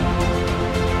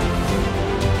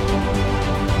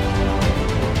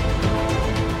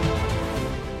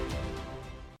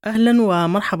أهلا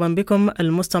ومرحبا بكم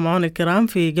المستمعون الكرام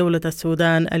في جولة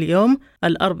السودان اليوم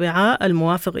الأربعاء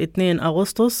الموافق 2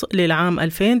 أغسطس للعام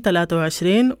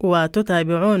 2023،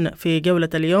 وتتابعون في جولة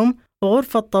اليوم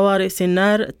غرفة طوارئ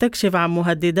سنار تكشف عن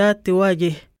مهددات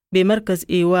تواجه بمركز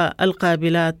إيواء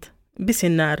القابلات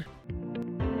بسنار.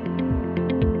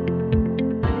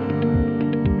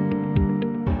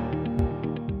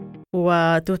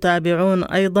 وتتابعون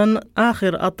أيضا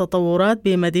آخر التطورات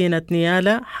بمدينة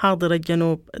نيالا حاضرة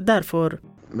جنوب دارفور.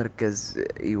 مركز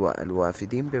إيواء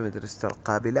الوافدين بمدرسة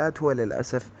القابلات هو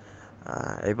للأسف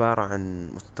عبارة عن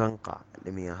مستنقع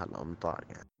لمياه الأمطار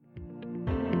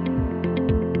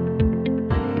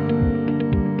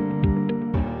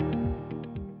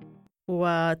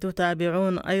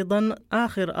وتتابعون أيضا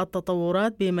آخر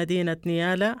التطورات بمدينة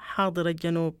نيالا حاضرة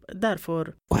جنوب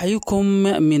دارفور. أحييكم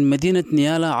من مدينة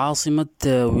نيالا عاصمة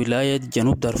ولاية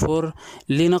جنوب دارفور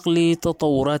لنقل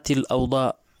تطورات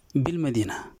الأوضاع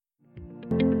بالمدينة.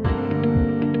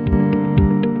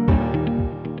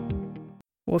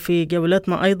 وفي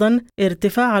جولتنا أيضا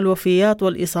ارتفاع الوفيات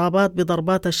والإصابات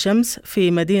بضربات الشمس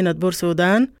في مدينة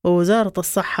بورسودان، ووزارة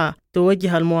الصحة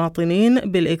توجه المواطنين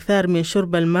بالإكثار من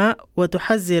شرب الماء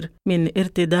وتحذر من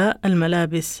ارتداء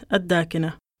الملابس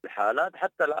الداكنة. الحالات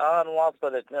حتى الآن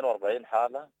واصل 42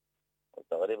 حالة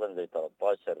وتقريبا زي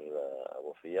 13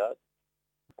 وفيات،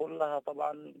 كلها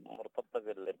طبعا مرتبطة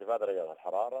بارتفاع درجة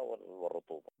الحرارة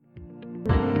والرطوبة.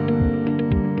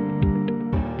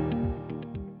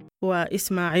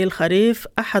 وإسماعيل خريف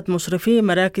أحد مشرفي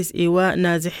مراكز إيواء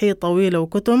نازحي طويلة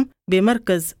وكتم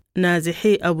بمركز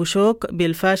نازحي أبو شوك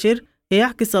بالفاشر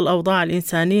يعكس الأوضاع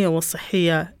الإنسانية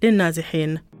والصحية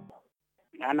للنازحين.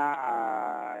 أنا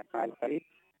إسماعيل خريف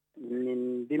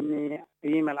من ضمن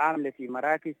التيم العامل في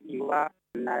مراكز إيواء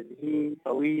نازحي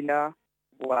طويلة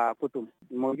وكتم.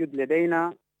 موجود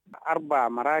لدينا 4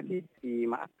 مراكز في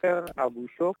معسكر أبو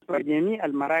شوك، وجميع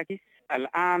المراكز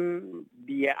الآن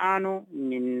بيعانوا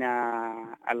من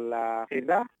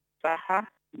الغذاء، صحة،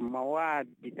 مواد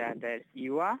بتاعت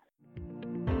الإيواء.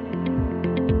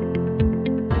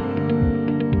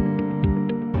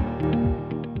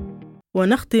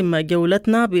 ونختم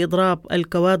جولتنا بإضراب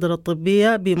الكوادر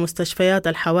الطبية بمستشفيات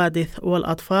الحوادث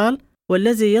والأطفال،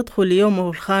 والذي يدخل يومه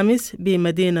الخامس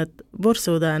بمدينة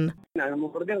بورسودان. يعني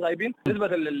المفروضين غايبين نسبة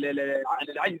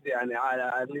للعجز، يعني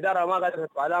الإدارة ما قادرة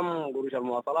تدفع لهم قروش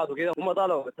المواصلات وكذا، هم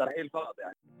طالبوا بالترحيل فقط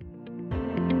يعني.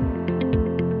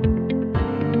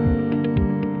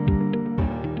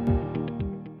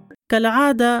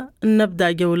 كالعادة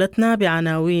نبدأ جولتنا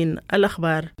بعناوين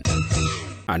الأخبار.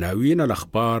 عناوين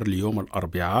الأخبار ليوم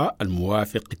الأربعاء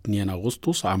الموافق 2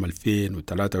 أغسطس عام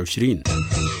 2023.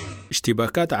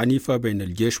 اشتباكات عنيفة بين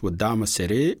الجيش والدعم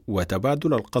السريع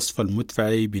وتبادل القصف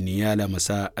المدفعي بنيالا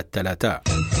مساء الثلاثاء.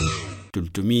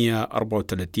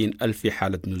 334 ألف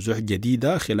حالة نزوح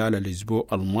جديدة خلال الأسبوع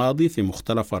الماضي في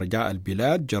مختلف أرجاء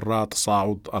البلاد جراء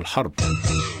تصاعد الحرب.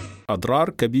 أضرار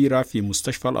كبيرة في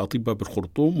مستشفى الأطباء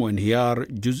بالخرطوم وانهيار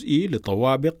جزئي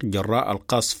لطوابق جراء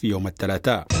القصف يوم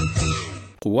الثلاثاء.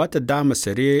 قوات الدعم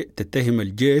السريع تتهم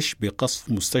الجيش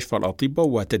بقصف مستشفى الأطباء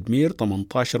وتدمير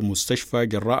 18 مستشفى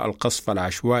جراء القصف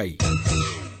العشوائي.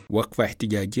 وقفة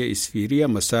احتجاجية إسفيرية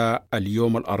مساء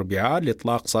اليوم الأربعاء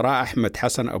لإطلاق سراح أحمد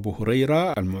حسن أبو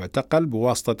هريرة المعتقل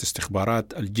بواسطة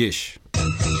استخبارات الجيش.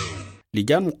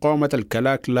 لجان مقاومة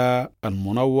الكلاكلة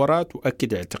المنورة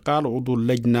تؤكد اعتقال عضو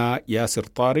اللجنة ياسر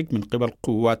طارق من قبل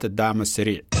قوات الدعم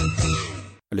السريع.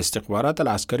 الاستخبارات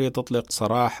العسكرية تطلق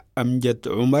سراح أمجد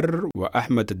عمر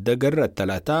وأحمد الدقر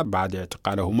الثلاثة بعد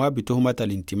اعتقالهما بتهمة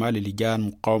الانتماء للجان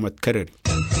مقاومة كرري.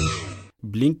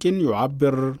 بلينكين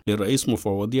يعبر لرئيس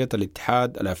مفوضية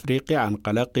الاتحاد الأفريقي عن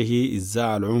قلقه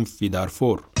إزاء العنف في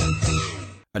دارفور.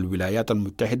 الولايات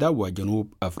المتحدة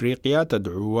وجنوب أفريقيا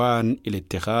تدعوان إلى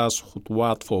اتخاذ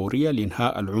خطوات فورية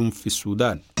لإنهاء العنف في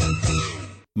السودان.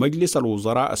 مجلس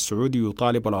الوزراء السعودي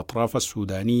يطالب الأطراف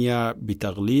السودانية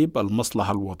بتغليب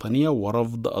المصلحة الوطنية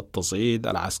ورفض التصعيد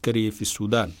العسكري في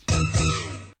السودان.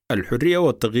 الحرية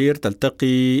والتغيير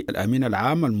تلتقي الأمين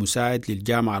العام المساعد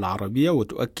للجامعة العربية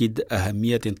وتؤكد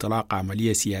أهمية انطلاق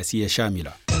عملية سياسية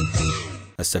شاملة.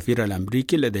 السفير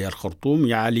الأمريكي لدى الخرطوم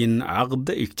يعلن عقد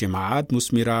اجتماعات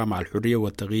مثمرة مع الحرية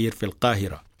والتغيير في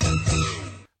القاهرة.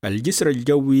 الجسر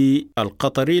الجوي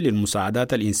القطري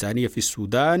للمساعدات الإنسانية في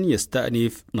السودان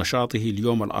يستأنف نشاطه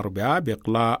اليوم الأربعاء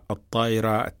بإقلاع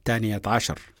الطائرة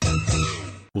 12.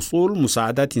 وصول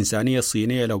مساعدات إنسانية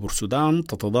صينية إلى بورسودان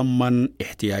تتضمن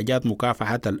احتياجات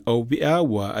مكافحة الأوبئة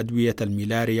وأدوية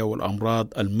الملاريا والأمراض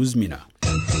المزمنة.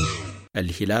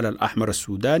 الهلال الأحمر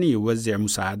السوداني يوزع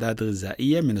مساعدات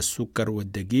غذائية من السكر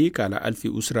والدقيق على 1000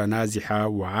 أسرة نازحة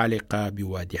وعالقة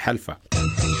بوادي حلفة.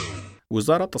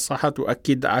 وزارة الصحة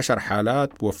تؤكد 10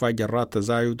 حالات وفاة جراء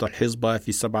تزايد الحصبة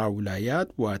في 7 ولايات،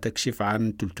 وتكشف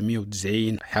عن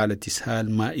 390 حالة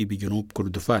إسهال مائي بجنوب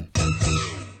كردفان.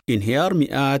 انهيار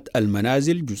مئات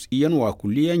المنازل جزئيا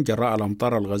وكليا جراء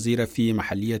الأمطار الغزيرة في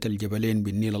محلية الجبلين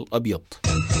بالنيل الأبيض.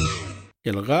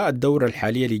 إلغاء الدورة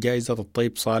الحالية لجائزة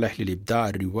الطيب صالح للإبداع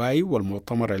الروائي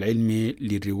والمؤتمر العلمي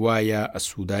للرواية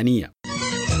السودانية.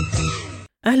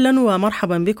 أهلا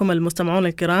ومرحبا بكم المستمعون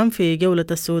الكرام في جولة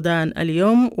السودان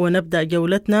اليوم، ونبدأ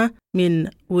جولتنا من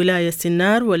ولاية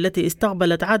سنار والتي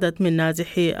استقبلت عدد من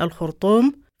نازحي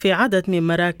الخرطوم في عدد من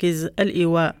مراكز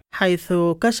الإيواء، حيث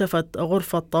كشفت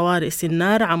غرفة طوارئ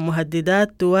سنار عن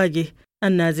مهددات تواجه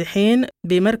النازحين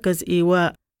بمركز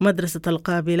إيواء مدرسة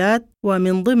القابلات،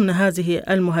 ومن ضمن هذه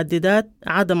المهددات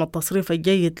عدم التصريف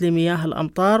الجيد لمياه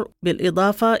الأمطار،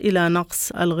 بالإضافة إلى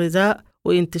نقص الغذاء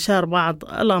وانتشار بعض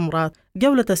الأمراض.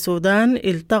 جولة السودان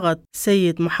التقت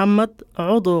سيد محمد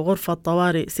عضو غرفة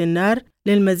طوارئ سنار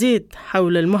للمزيد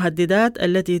حول المهددات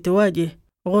التي تواجه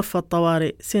غرفة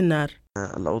طوارئ سنار.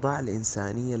 الأوضاع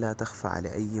الإنسانية لا تخفى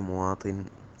على أي مواطن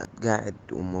قاعد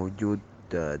وموجود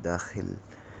داخل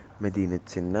مدينة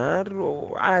سنار،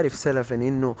 وعارف سلفا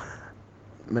إنه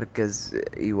مركز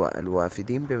إيواء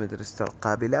الوافدين بمدرسة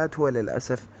القابلات هو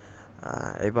للأسف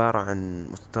عبارة عن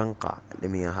مستنقع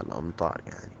لمياه الأمطار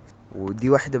يعني. ودي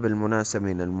واحدة بالمناسبة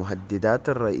من المهددات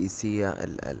الرئيسية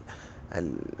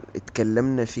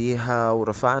اتكلمنا فيها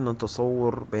ورفعنا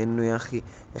تصور بأنه يا أخي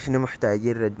إحنا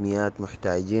محتاجين ردميات،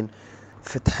 محتاجين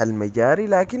فتح المجاري،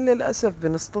 لكن للأسف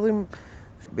بنصطدم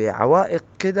بعوائق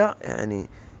كده يعني.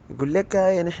 يقول لك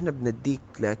يعني إحنا بنديك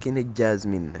لكن الجاز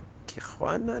منك. يا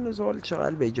إخوانا أنا زول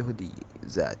شغال بجهدي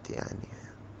ذاتي يعني،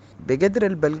 بقدر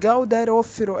البلقاء وداير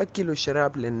أوفر أكل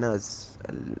وشراب للناس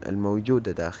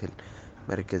الموجودة داخل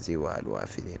مركزي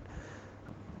والوافدين.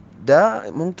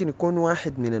 ده ممكن يكون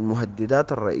واحد من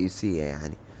المهددات الرئيسية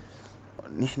يعني.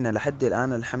 نحن لحد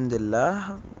الآن الحمد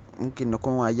لله ممكن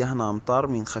نكون واجهنا أمطار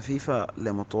من خفيفة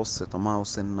لمتوسطة، ما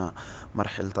وصلنا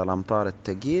مرحلة الأمطار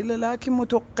الثقيلة، لكن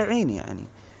متوقعين يعني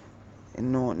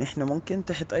إنه نحن ممكن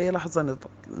تحت أي لحظة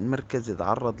المركز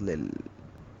يتعرض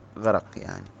للغرق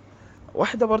يعني.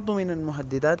 واحدة برضو من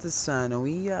المهددات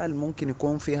الثانوية الممكن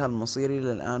يكون فيها المصير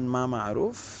إلى الآن ما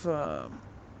معروف.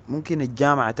 ممكن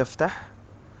الجامعة تفتح،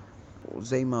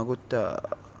 وزي ما قلت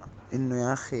إنه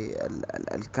يا أخي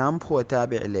الكامب هو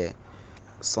تابع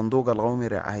للصندوق القومي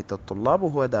لرعاية الطلاب،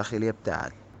 وهو داخلية بتاع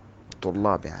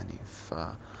الطلاب يعني.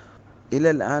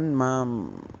 فإلى الآن ما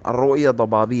الرؤية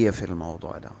ضبابية في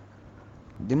الموضوع ده.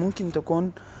 دي ممكن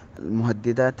تكون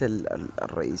المهددات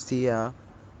الرئيسية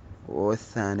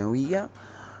والثانوية.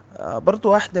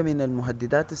 برضو واحدة من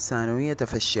المهددات الثانوية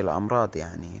تفشي الأمراض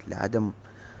يعني، لعدم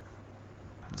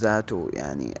ذاته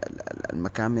يعني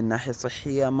المكان من ناحية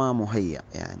صحية ما مهيأ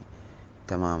يعني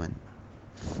تماما.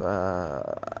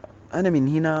 فأنا من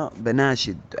هنا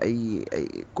بناشد أي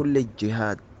كل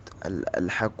الجهات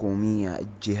الحكومية،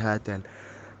 الجهات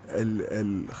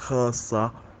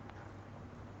الخاصة،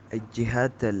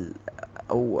 الجهات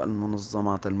أو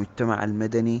المنظمات المجتمع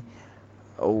المدني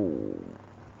أو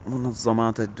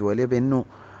منظمات الدولية، بأنه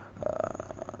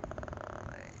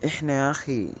إحنا يا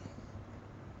أخي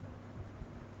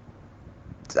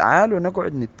تعالوا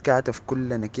نقعد نتكاتف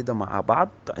كلنا كده مع بعض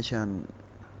عشان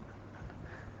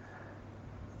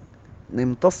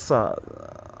نمتص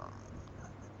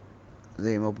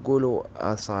زي ما بقولوا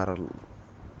آثار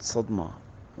الصدمة،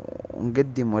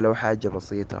 ونقدم ولو حاجة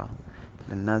بسيطة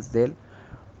للناس ديل.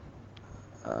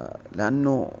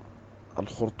 لأنه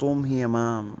الخرطوم هي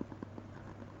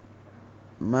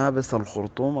ما بس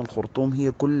الخرطوم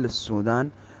هي كل السودان،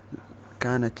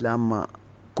 كانت لما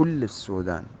كل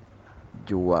السودان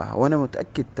جواها. وانا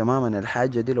متأكد تماما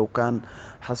الحاجة دي لو كان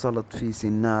حصلت في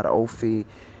سنار او في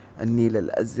النيل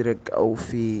الازرق او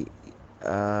في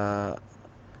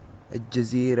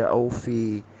الجزيرة او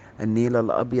في النيل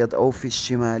الابيض او في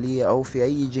الشمالية او في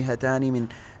اي جهة تاني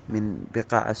من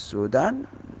بقاع السودان،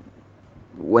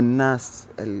 والناس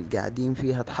اللي قاعدين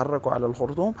فيها تحركوا على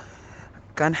الخرطوم،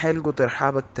 كان حيلقوا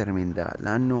ترحاب اكتر من ده.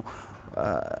 لانه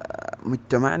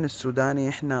مجتمعنا السوداني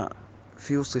احنا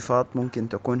فيه صفات ممكن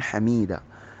تكون حميدة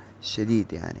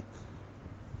شديد يعني.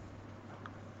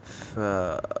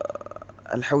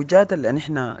 فالحوجات اللي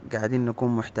نحن قاعدين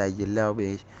نكون محتاجين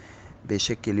لها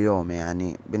بشكل يومي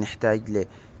يعني، بنحتاج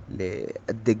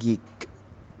للدقيق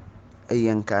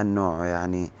ايا كان نوعه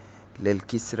يعني،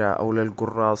 للكسرة او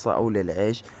للقراصة او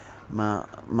للعيش.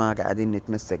 ما قاعدين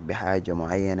نتمسك بحاجة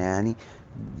معينة يعني.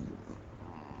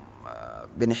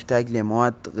 بنحتاج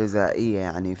لمواد غذائية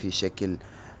يعني في شكل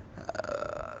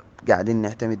قاعدين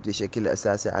نعتمد بشكل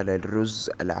أساسي على الرز،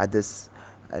 العدس،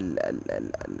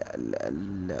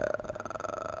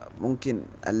 ممكن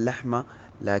اللحمة،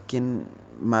 لكن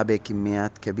ما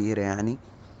بكميات كبيرة يعني.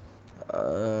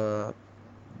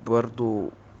 برضو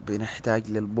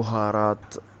بنحتاج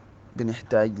للبهارات،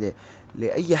 بنحتاج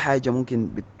لأي حاجة ممكن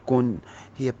بتكون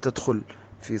هي بتدخل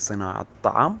في صناعة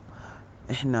الطعام،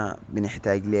 احنا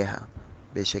بنحتاج لها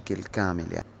بشكل كامل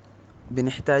يعني.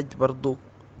 بنحتاج برضو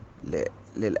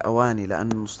للأواني،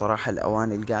 لأنه صراحة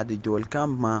الأواني اللي قاعدة جوا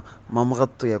الكامب ما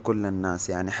مغطية كل الناس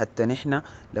يعني. حتى نحنا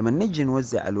لما نجي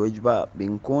نوزع الوجبة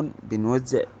بنكون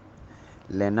بنوزع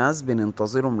لناس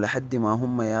بننتظرهم لحد ما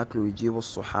هم ياكلوا ويجيبوا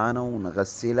الصحانة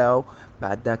ونغسلها،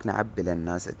 وبعد ذاك نعبي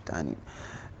للناس التانيين.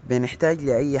 بنحتاج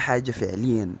لأي حاجة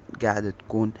فعليا قاعدة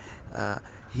تكون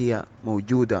هي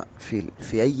موجودة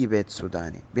في أي بيت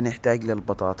سوداني. بنحتاج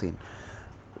للبطاطين،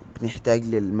 بنحتاج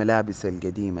للملابس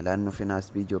القديمة، لأنه في ناس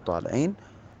بيجوا طالعين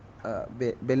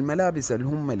بالملابس اللي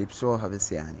هم لبسوها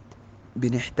بس يعني.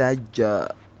 بنحتاج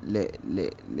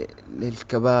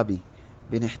للكبابي،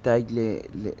 بنحتاج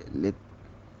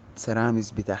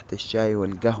للسرامس بتاعت الشاي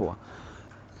والقهوة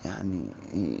يعني.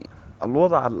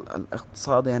 الوضع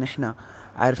الاقتصادي يعني احنا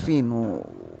عارفين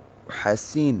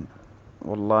وحاسين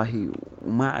والله،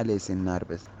 وما عليه سنار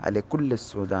بس على كل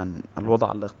السودان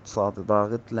الوضع الاقتصادي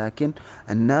ضاغط. لكن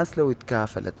الناس لو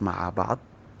اتكافلت مع بعض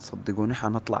صدقوني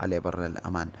حنطلع عليه بر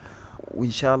الأمان،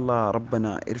 وإن شاء الله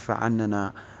ربنا يرفع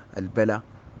عننا البلاء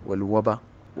والوباء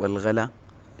والغلا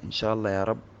إن شاء الله يا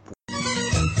رب.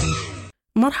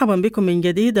 مرحبا بكم من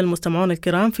جديد المستمعون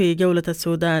الكرام في جولة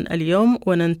السودان اليوم،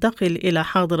 وننتقل إلى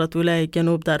حاضرة ولاية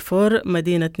جنوب دارفور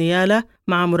مدينة نيالة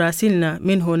مع مراسلنا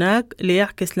من هناك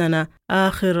ليعكس لنا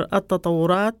آخر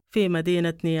التطورات في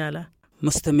مدينة نيالة.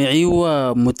 مستمعي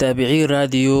ومتابعي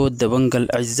راديو دبنقا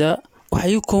الأعزاء،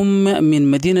 أحييكم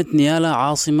من مدينة نيالة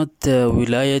عاصمة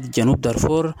ولاية جنوب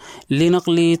دارفور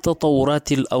لنقل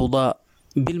تطورات الأوضاع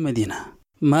بالمدينة.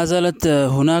 ما زالت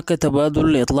هناك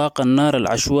تبادل إطلاق النار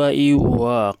العشوائي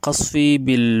وقصف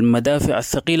بالمدافع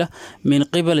الثقيلة من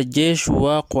قبل الجيش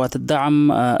وقوات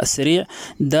الدعم السريع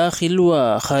داخل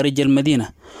وخارج المدينة.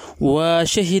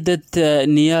 وشهدت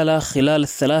نيالة خلال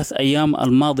الثلاث أيام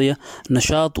الماضية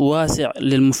نشاط واسع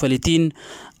للمفلتين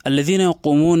الذين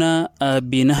يقومون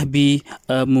بنهب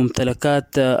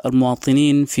ممتلكات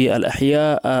المواطنين في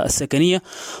الأحياء السكنية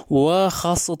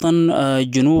وخاصة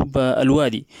جنوب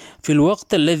الوادي، في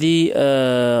الوقت الذي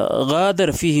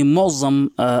غادر فيه معظم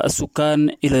السكان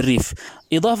إلى الريف،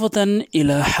 إضافة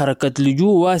إلى حركة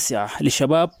لجوء واسعة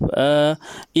لشباب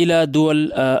إلى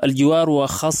دول الجوار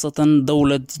وخاصة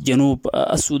دولة جنوب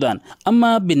السودان.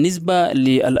 أما بالنسبة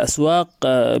للأسواق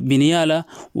بنيالة،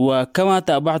 وكما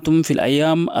تابعتم في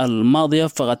الأيام الماضية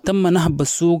فقد تم نهب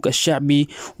السوق الشعبي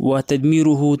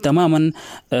وتدميره تماما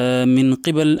من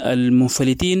قبل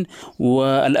المنفلتين،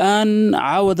 والآن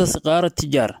عاود صغار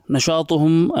التجار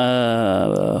نشاطهم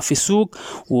في السوق،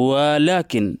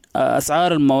 ولكن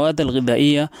أسعار المواد الغذائية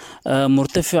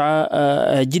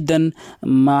مرتفعة جدا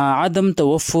مع عدم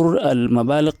توفر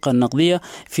المبالغ النقدية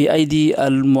في أيدي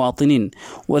المواطنين،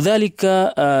 وذلك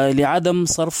لعدم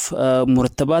صرف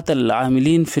مرتبات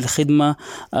العاملين في الخدمة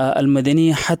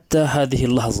المدنية حتى هذه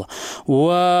اللحظة.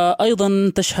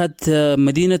 وأيضا تشهد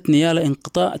مدينة نيالة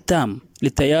انقطاع تام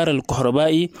للتيار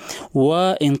الكهربائي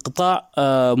وانقطاع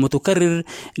متكرر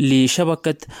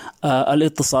لشبكة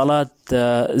الاتصالات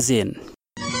زين.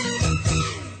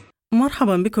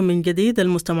 مرحبا بكم من جديد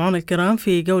المستمعون الكرام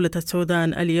في جولة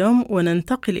السودان اليوم،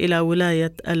 وننتقل إلى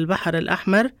ولاية البحر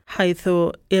الأحمر، حيث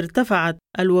ارتفعت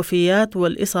الوفيات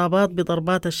والإصابات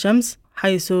بضربات الشمس،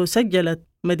 حيث سجلت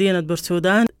مدينة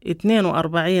بورسودان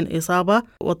 42 إصابة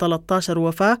و13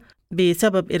 وفاة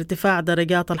بسبب ارتفاع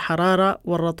درجات الحرارة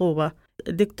والرطوبة.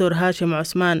 دكتور هاشم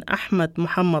عثمان أحمد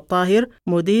محمد طاهر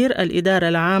مدير الإدارة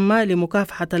العامة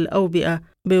لمكافحة الأوبئة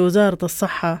بوزارة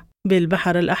الصحة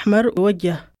بالبحر الأحمر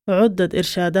وجه عدة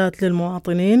إرشادات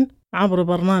للمواطنين عبر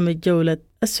برنامج جولة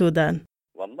السودان.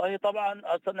 والله طبعا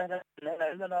اصلا احنا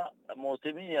عندنا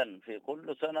موسميا في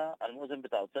كل سنه، الموسم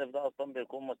بتاع الصيف ده اصلا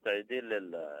بيكون مستعدين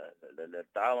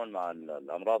للتعامل مع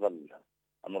الامراض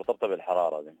المرتبطه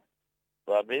بالحراره دي.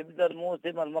 فبيبدا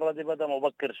الموسم المره دي بدا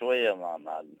مبكر شويه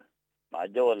مع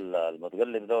الجو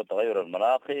المتقلب ده والتغير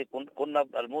المناخي. كنا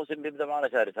الموسم بيبدا معنا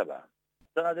شهر 7،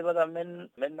 السنه دي بدا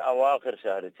من اواخر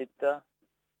شهر 6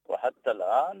 وحتى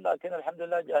الآن. لكن الحمد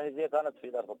لله الجاهزية كانت في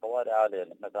إدارة الطوارئ عالية،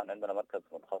 لأن كان عندنا مركز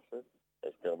متخصص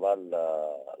استقبال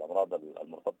الأمراض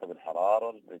المرتبطة بالحرارة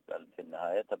اللي في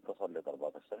النهاية تصل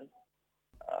لضربات الشمس.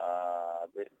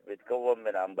 بيتكون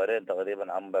من عنبرين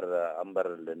تقريبا،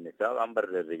 عنبر للنساء وعنبر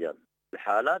للرجال.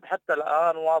 الحالات حتى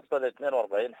الآن واصلة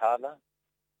 42 حالة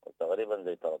وتقريبا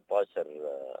زي 13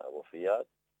 وفيات.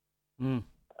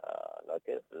 لكن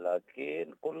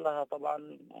لكن كلها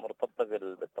طبعا مرتبطة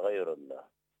بالتغير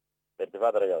بارتفاع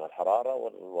درجات الحرارة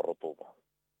والرطوبة.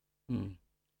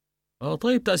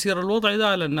 طيب تأثير الوضع ده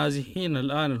على النازحين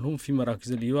الآن اللي هم في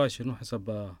مراكز الإيواء شنو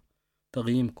حسب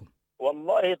تقييمكم؟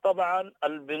 والله طبعا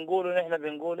نحن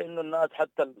بنقول إنه الناس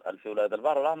حتى في ولاية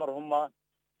البحر الأحمر هم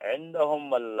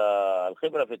عندهم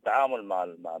الخبرة في التعامل مع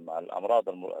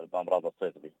أمراض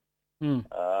الصيف دي.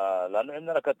 لأنه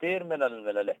عندنا كثير من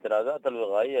الاحترازات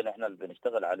الوقائية اللي احنا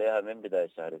بنشتغل عليها من بداية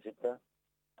شهر 6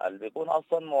 اللي بيكون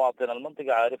أصلا مواطن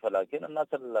المنطقة عارفها، لكن الناس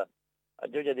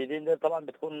الجو جديدين دي طبعا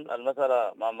بتكون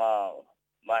المسألة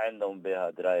ما عندهم بها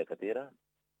دراية كثيرة،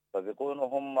 فبيكونوا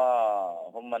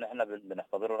هم نحن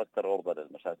بنعتبرهم أكثر عرضة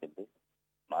للمشاكل دي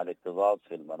مع الاكتظاظ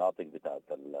في المناطق بتاعت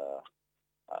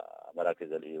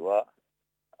مراكز الإيواء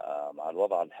مع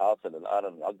الوضع الحاصل الآن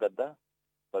المعقد ده،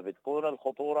 فبتكون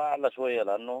الخطورة أعلى شوية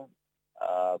لأنه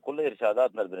كل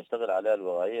إرشاداتنا اللي بنشتغل عليها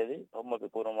الوقائية دي هم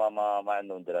بيكونوا ما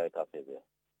عندهم دراية كافية بها.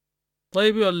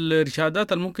 طيب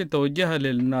الإرشادات اللي ممكن توجهها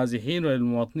للنازحين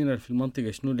وللمواطنين اللي في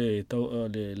المنطقة شنو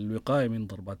للوقاية من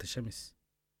ضربات الشمس؟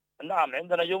 نعم،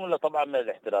 عندنا جملة طبعا من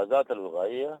الاحترازات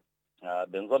الوقائية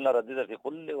بنظلنا رديدة في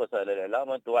كل وسائل الإعلام،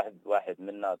 وأنتوا واحد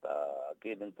منا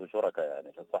أكيد أنتوا شركاء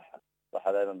يعني في الصحة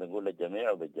دائما بنقول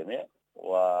للجميع وبالجميع،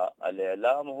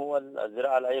 والإعلام هو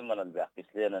الذراع الأيمن اللي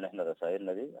بيعكس لنا نحن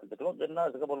رسائلنا دي اللي بتوجه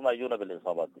الناس قبل ما يجونا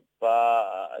بالإصابات دي.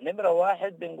 فنمرة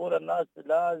واحد بنقول الناس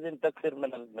لازم تكثر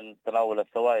من تناول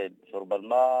السوائل، شرب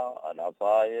الماء،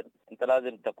 العصائر، أنت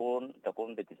لازم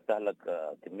تكون بتستهلك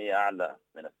كمية أعلى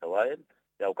من السوائل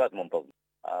في أوقات منتظمة.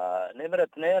 نمرة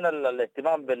 2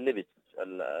 الاهتمام باللبس.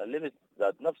 اللبس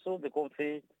ذات نفسه بيكون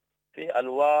في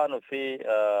ألوان وفي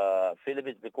في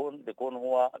لبس بيكون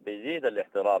هو بيزيد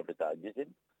الاحترار بتاع الجسم،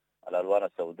 الألوان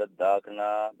السوداء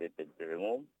الداكنة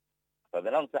بالعموم.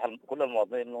 فبننصح كل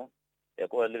المواطنين إنه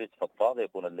يكون اللبس فضفاض،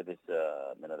 يكون اللبس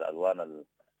من الألوان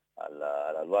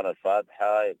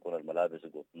الفاتحة، يكون الملابس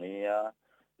قطنية،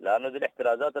 لأنه دي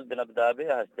الاحترازات اللي بنبدأ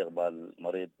بها استقبال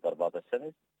مريض ضربات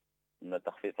الشمس، من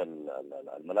تخفيف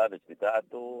الملابس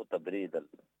بتاعته، تبريد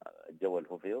الجو اللي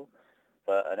هو فيه.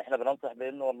 فنحن بننصح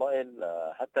بانه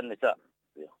والله حتى النساء،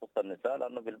 بخصوص النساء،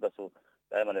 لانه بيلبسوا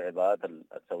دائما العباءات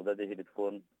السوداء دي، هي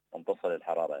بتكون ممتصه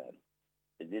للحراره، يعني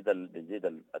بيزيد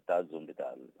التعزم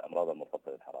بتاع الامراض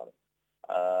المرتبطه بالحراره.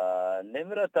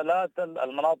 نمره 3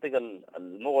 المناطق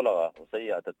المغلقه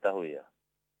وسيئه التهويه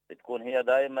بتكون هي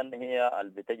دائما هي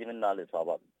اللي بتجي منها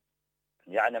الاصابات،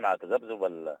 يعني مع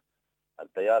تذبذب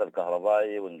التيار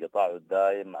الكهربائي وانقطاعه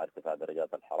الدائم مع ارتفاع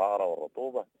درجات الحراره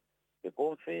والرطوبه،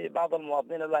 بيكون في بعض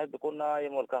المواطنين الواحد بيكون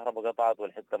نايم والكهرباء قطعت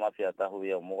والحته ما فيها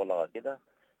تهويه ومغلقه كده،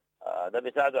 ده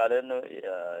بيساعده على انه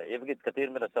يفقد كثير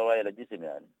من السوائل الجسم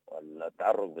يعني،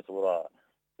 والتعرق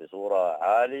بصوره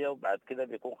عاليه، وبعد كده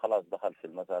بيكون خلاص دخل في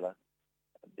المساله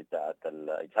بتاعه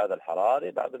الاجهاد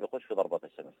الحراري، بعده بيخش في ضربه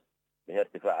الشمس بهي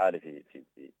ارتفاع عالي في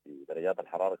درجات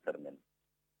الحراره اكثر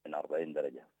من 40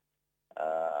 درجه.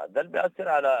 ده اللي بيأثر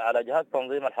على جهاز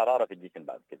تنظيم الحراره في الجسم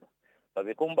بعد كده.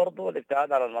 فبيكون برضو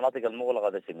الابتعاد عن المناطق المغلقة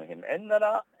ده شيء مهم.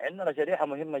 عندنا شريحة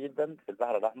مهمة جدا في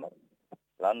البحر الأحمر،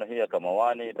 لأنه هي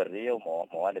كموانئ برية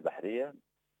وموانئ بحرية.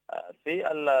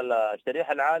 في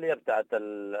الشريحة العالية بتاعت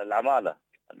العمالة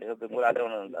اللي هو بنقول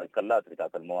عليهم الكلات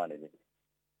بتاعت الموانئ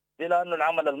دي لأنه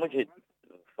العمل المجهد،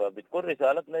 فبتكون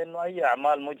رسالتنا إنه أي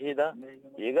أعمال مجهدة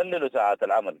يقللوا ساعات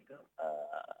العمل.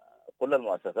 كل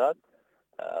المؤسسات،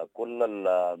 كل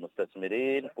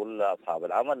المستثمرين، كل أصحاب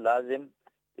العمل لازم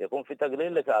يكون في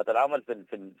تقليل لساعات العمل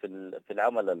في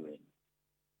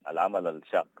العمل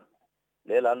الشاق.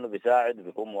 ليه؟ لأنه بيساعد،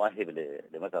 بيكون مؤهب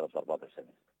لمثلا ضربات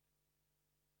الشمس.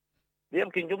 دي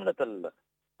يمكن جملة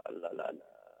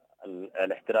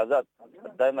الاحترازات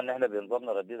دائما نحن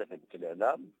بنظلنا رديدة في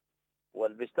الإعلام،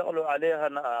 واللي بيشتغلوا عليها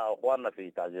أخواننا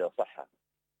في تعزيز الصحة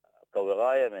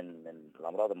كوقاية من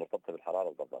الأمراض المرتبطة بالحرارة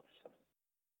وضربات الشمس.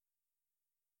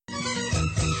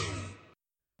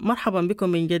 مرحبا بكم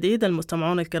من جديد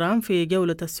المستمعون الكرام في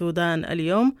جولة السودان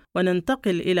اليوم،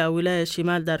 وننتقل إلى ولاية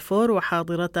شمال دارفور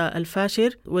وحاضرتها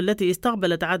الفاشر، والتي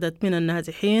استقبلت عدد من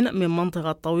النازحين من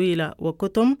منطقة طويلة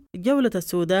وكتم. جولة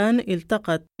السودان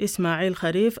التقت إسماعيل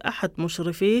خريف أحد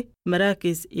مشرفي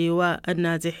مراكز إيواء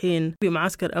النازحين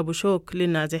بمعسكر أبو شوك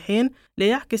للنازحين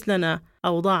ليعكس لنا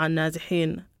أوضاع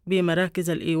النازحين بمراكز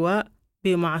الإيواء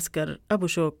بمعسكر أبو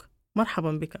شوك.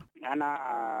 مرحبا بك. أنا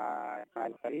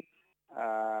إسماعيل خريف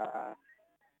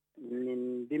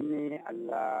من ضمن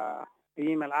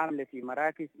القيمة العاملة في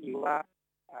مراكز إيواء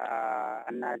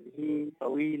النازحين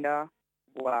طويلة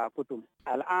وكتم.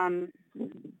 الآن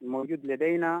موجود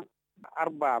لدينا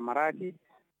 4 مراكز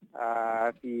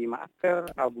في معسكر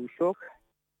أبو شوك،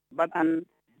 بدءا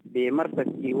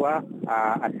بمركز إيواء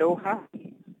الدوحة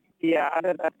فيها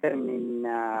عدد أكثر من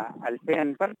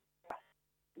 2000 فرد.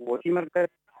 وفي مركز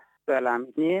سلام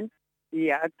 2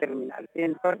 فيها أكثر من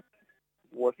 2000 فرد.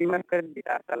 وفي مركز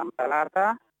بتاع سلام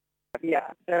 3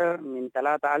 فيها أكثر من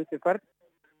 3000 فرد.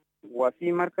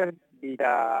 وفي مركز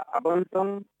بتاع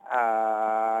أبونسون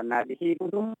نادي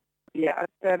قدم فيها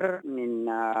أكثر من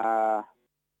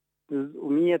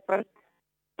 900 فرد.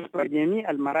 وجميع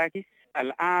المراكز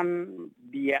الآن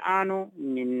بيعانوا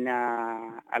من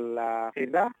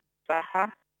الغذاء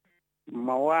صحة،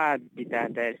 مواد بتاعت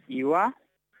الإيواء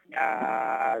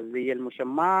زي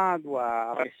المشمات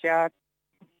ورشات.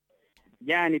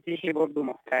 يعني تيجي برضو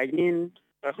محتاجين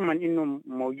رغم إنه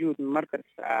موجود مركز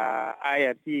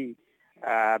IRC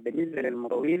بالنسبة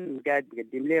للمطورين قاعد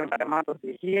بيقدم لهم خدمات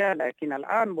صحية، لكن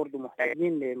الآن برضو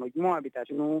محتاجين لمجموعة بتاع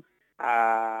شنو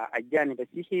الجانب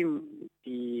الصحي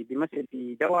في بمثل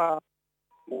في دواء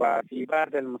وفي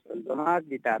بعض المستلزمات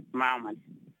بتاعت معمل.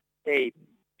 طيب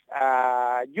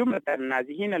جملة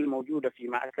النازحين الموجودة في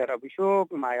معسكر أبو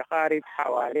شوك ما يقارب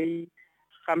حوالي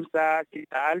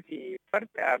 5-6 ألف فرد،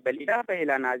 بالإضافة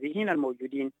إلى نازحين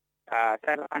الموجودين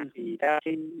سابقا في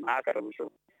داخل معسكر أبو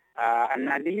شوك.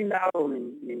 النازحين دعوا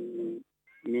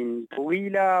من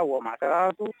طويلة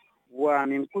ومعسكراته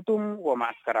ومن كتم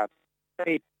ومعسكرات.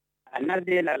 طيب الناس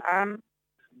دي الآن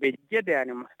بجد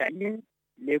يعني محتاجين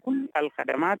لكل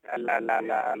الخدمات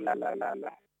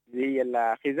لا زي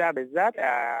الغذاء بالذات.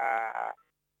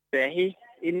 صحيح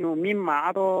إنه مما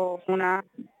عطوا هنا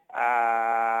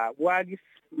واقف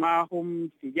معهم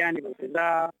في جانب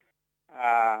الغذاء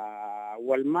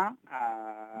والماء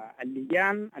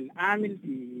اللجان العامل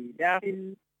في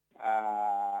داخل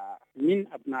من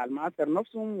أبناء المعسكر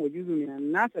نفسهم وجزء من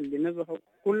الناس اللي نزحوا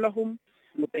كلهم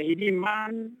متحدين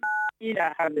معا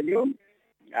إلى هذا اليوم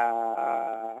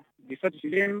بفتش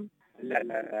لهم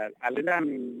الغذاء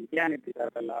من جانب بتاع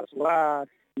الأصوات،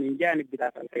 من جانب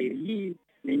بتاع الخيريين،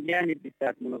 من جانب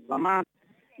بتاع المنظمات.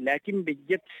 لكن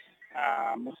بجد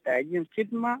محتاجين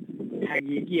خدمة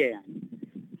حقيقية. يعني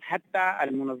حتى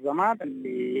المنظمات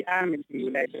اللي عامل في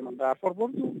ولاية شمال دارفور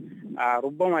برضو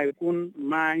ربما يكون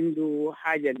ما عنده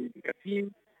حاجة اللي تكفيه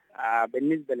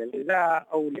بالنسبة للغذاء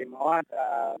أو لمواد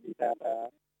بتاع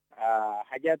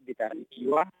حاجات بتاع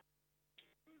الإيواء.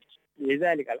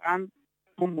 لذلك الآن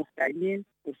هم محتاجين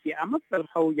وفي أمس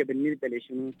الحوجة بالنسبة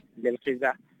لشنو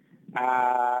للغذاء.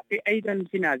 في أيضا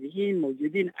في نازحين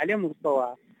موجودين على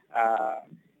مستوى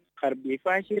غربي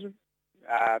فاشر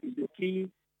في دوكي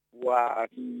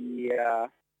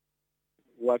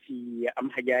وفي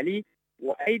أمحجالي،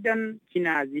 وأيضا في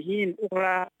نازحين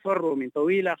أخرى فروا من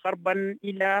طويلة غربا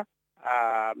إلى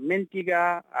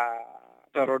منطقة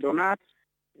تردونات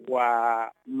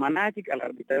ومناطق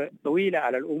طويلة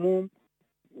على الأموم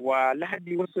ولحد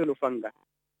يوصلوا فنجا.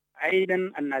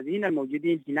 أيضا النازحين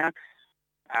الموجودين هناك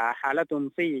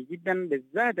حالتهم سيئة جدا،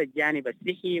 بالذات الجانب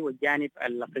الصحي والجانب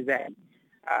الغذائي.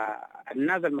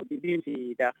 الناس الموجودين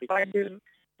في داخل فاشر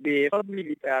بفضل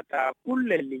بتاع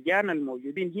كل اللجان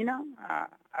الموجودين هنا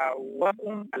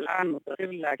وضعهم الآن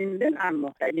مستقر، لكن الآن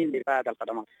محتاجين لبعض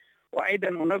الخدمات. وأيضا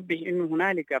أنبه أنه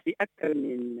هنالك في أكثر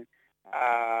من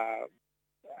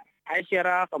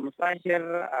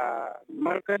 10-15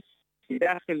 مركز في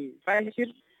داخل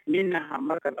فاشر، منها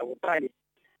مركز أبو طالب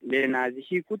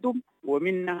لنازحي كتب،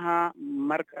 ومنها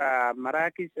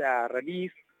مراكز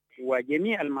رديف،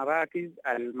 وجميع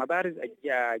المدارس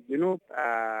الجنوب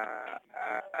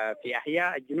في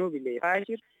أحياء الجنوب اللي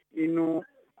فاشر إنه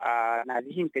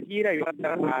نازحين كثيرة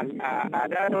يقدر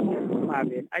أعدادهم ما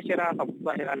بين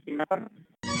 10-15 ألف نفر.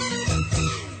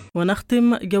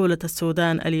 ونختم جولة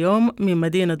السودان اليوم من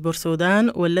مدينة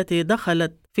بورسودان، والتي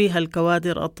دخلت فيها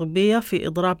الكوادر الطبية في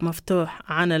إضراب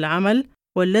مفتوح عن العمل،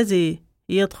 والذي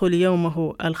يدخل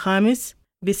يومه الخامس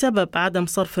بسبب عدم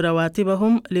صرف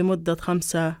رواتبهم لمدة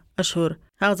 5 أشهر.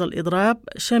 هذا الإضراب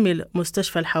شمل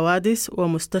مستشفى الحوادث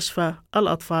ومستشفى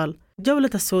الأطفال. جولة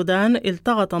السودان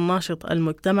التقط الناشط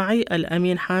المجتمعي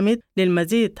الأمين حامد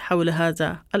للمزيد حول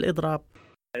هذا الإضراب.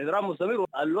 إضراب مستمر.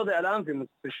 الوضع الآن في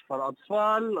مستشفى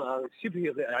الأطفال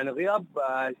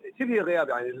شبه غياب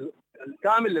يعني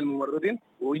الكامل للممرضين،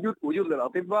 وجود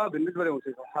للأطباء. بالنسبة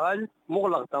لمستشفى الحوادث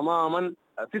مغلق تماما.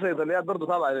 في صيدليات برضه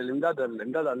تابعة للإمداد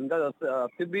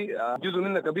الطبي، جزء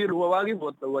منه كبير هو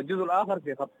واقف، والجزء الآخر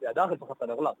في داخل في خط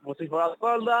الإغلاق. مستشفى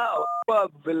الأطفال ده هو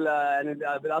يعني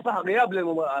بالأصح غياب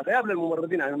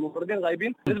للممرضين، يعني الممرضين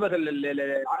غايبين نسبة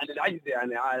للعجز.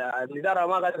 يعني الإدارة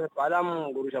ما قادرة تدفع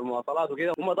لهم قروش المواصلات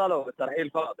وكذا، هم طالبوا بالترحيل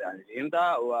فقط. يعني انت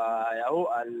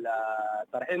وياهو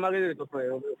الترحيل ما قدروا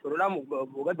يوفروا لهم،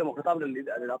 وقدموا خطاب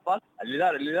للأطفال.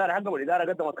 الإدارة حقهم،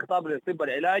 الإدارة قدمت خطاب للطب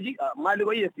العلاجي، ما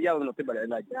لقوا أي استجابة من الطب العلاجي.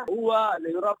 العلاج. هو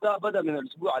الإضراب ده بدأ من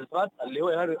الأسبوع اللي فات اللي هو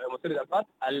المسيرة اللي فات.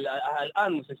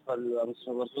 الآن مستشفى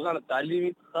السودان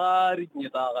التعليمي خارج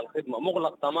نطاق الخدمة،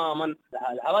 مغلق تماما.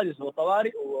 الحوادث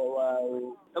والطوارئ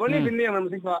و80%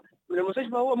 من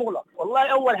المستشفى هو مغلق.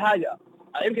 والله أول حاجة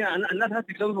يمكن الناس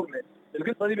هسه تنظر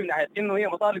القصة دي من ناحية إنه هي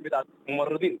مطالب بتاعت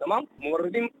ممرضين. تمام،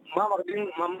 ممرضين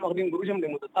ما ماخذين قروشهم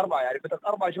لمدة 4 يعني فترة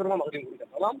 4 شهور ما ماخذين قروشهم.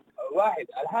 تمام، واحد.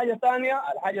 الحاجة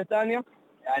الثانية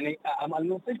يعني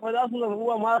المستشفى ده أصلا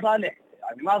هو ما صالح،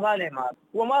 يعني ما صالح،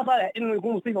 هو ما صالح إنه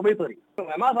يكون مستشفى بيطري،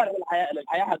 ما صالح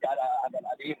للحياة حق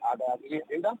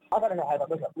العاديين ده، ما صالح للحياة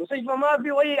البشر. مستشفى ما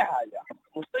فيه أي حاجة،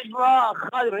 مستشفى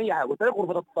خالي من أي حاجة. قلت لك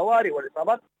غرفة الطوارئ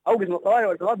والإصابات أو قسم الطوارئ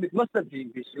والإصابات بتمثل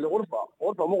في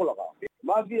غرفة مغلقة،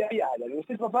 ما في أي حاجة.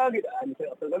 المستشفى فاقد يعني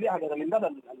الطبيعة حاجة من هذا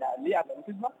اللي يعمل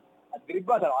المستشفى.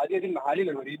 الدريبات العادية دي المحاليل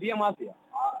الوريدية ما فيها،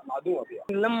 معدومة فيها.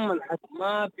 لما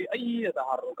ما في أي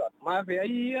تحركات، ما في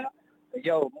أي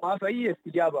تجاوب، ما في أي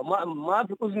استجابة، ما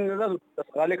في أذن لازم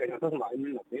تسغالك عشان تسمع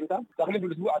منك. أنت تخليف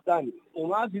الأسبوع الثاني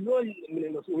وما في زول من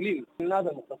المسؤولين الناس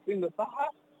المختصين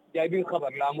بالصحة جايبين خبر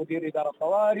لا مدير إدارة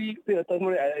طوارئ،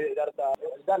 إدارة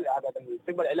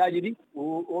الطب العلاجي دي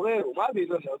وغيره. ما في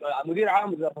زول، مدير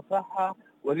عام وزارة الصحة،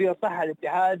 وزير الصحة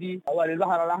الاتحادي، أول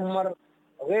البحر الأحمر،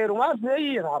 غيره. ما في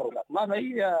أي تحركات، ما في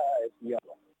أي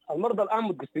استجابة. المرضى الآن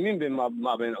متقسمين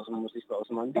ما بين مستشفى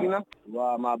عثمان دينا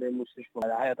وما بين مستشفى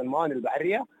حياة الموانئ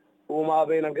البحرية وما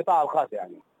بين القطاع الخاص.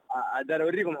 يعني أقدر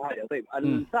أوريكم حاجة. طيب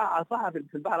الساعة صح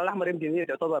في البحر الأحمر يمكن هي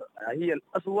تعتبر هي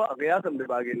الأسوأ قياسا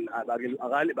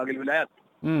بباقي الولايات.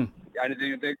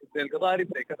 يعني زي القطاري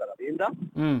زي كذا. فهمت؟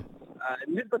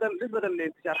 نسبة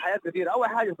لانتشار حياة كثيرة. أول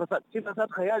حاجة في فساد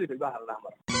خيالي في البحر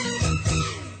الأحمر.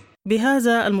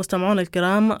 بهذا المستمعون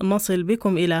الكرام نصل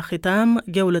بكم إلى ختام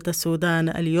جولة السودان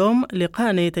اليوم.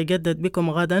 لقاءنا يتجدد بكم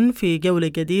غدا في جولة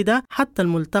جديدة. حتى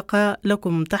الملتقى،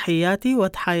 لكم تحياتي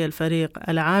وتحايا الفريق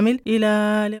العامل. إلى